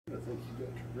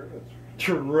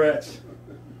Tourette's.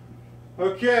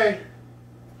 Okay.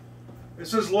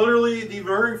 This is literally the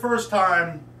very first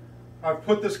time I've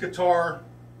put this guitar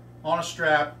on a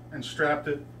strap and strapped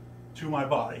it to my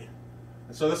body.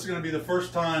 And so this is going to be the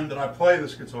first time that I play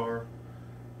this guitar.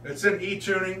 It's in E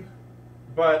tuning,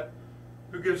 but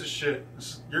who gives a shit?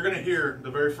 You're going to hear the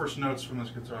very first notes from this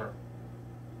guitar.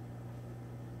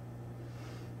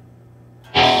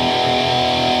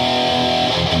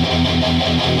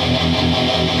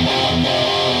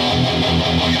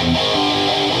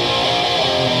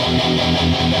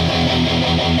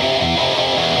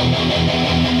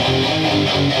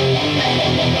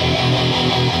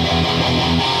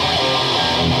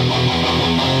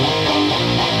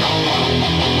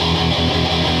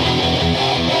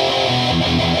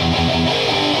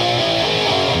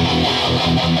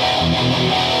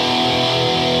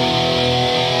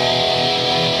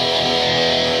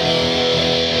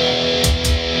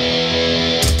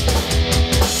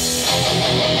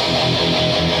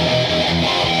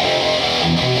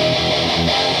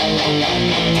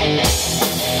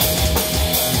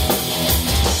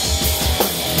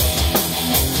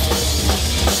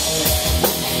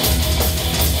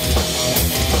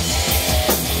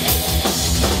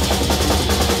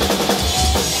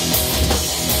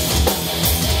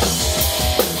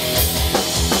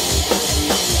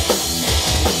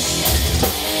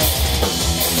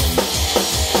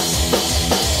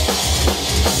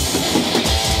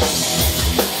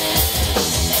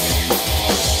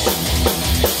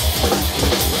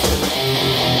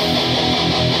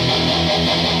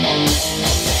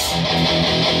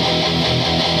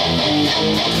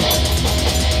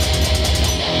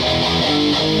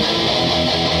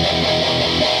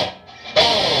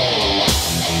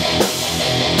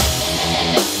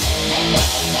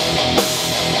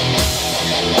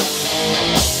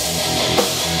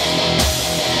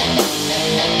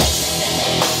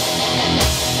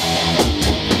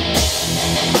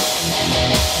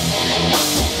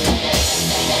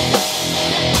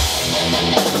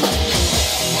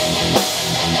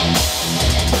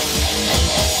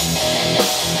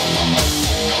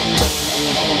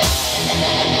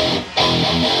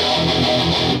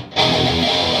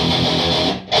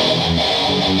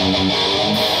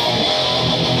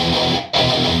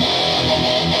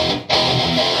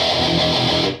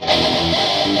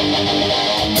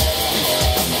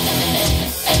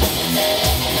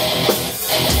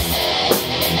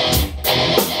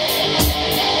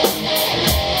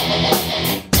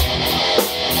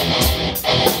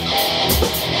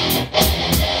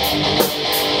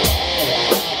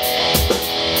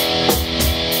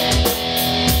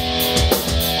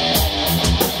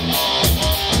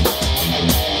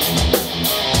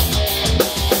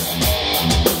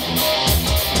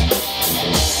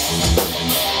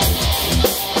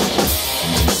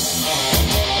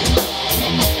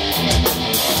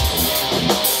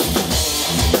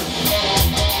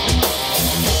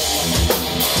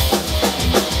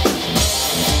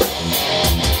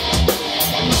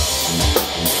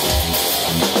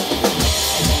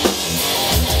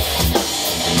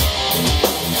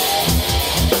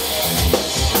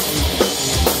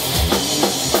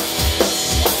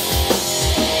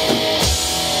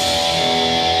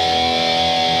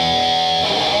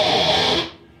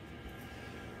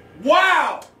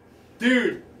 Wow!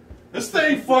 Dude, this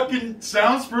thing fucking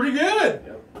sounds pretty good.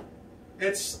 Yep.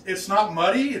 It's not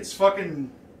muddy, it's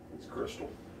fucking... It's crystal.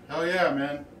 Hell yeah,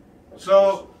 man.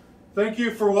 So, thank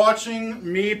you for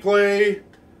watching me play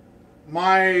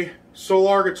my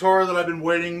Solar guitar that I've been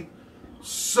waiting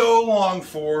so long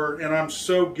for, and I'm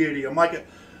so giddy. I'm like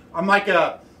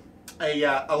a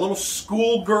little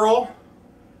schoolgirl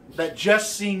that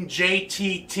just seen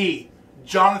JTT,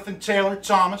 Jonathan Taylor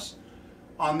Thomas,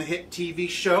 on the hit TV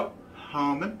show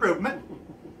Home Improvement.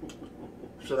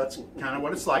 So that's kind of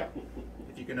what it's like,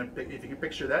 if you can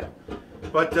picture that.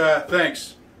 But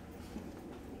thanks.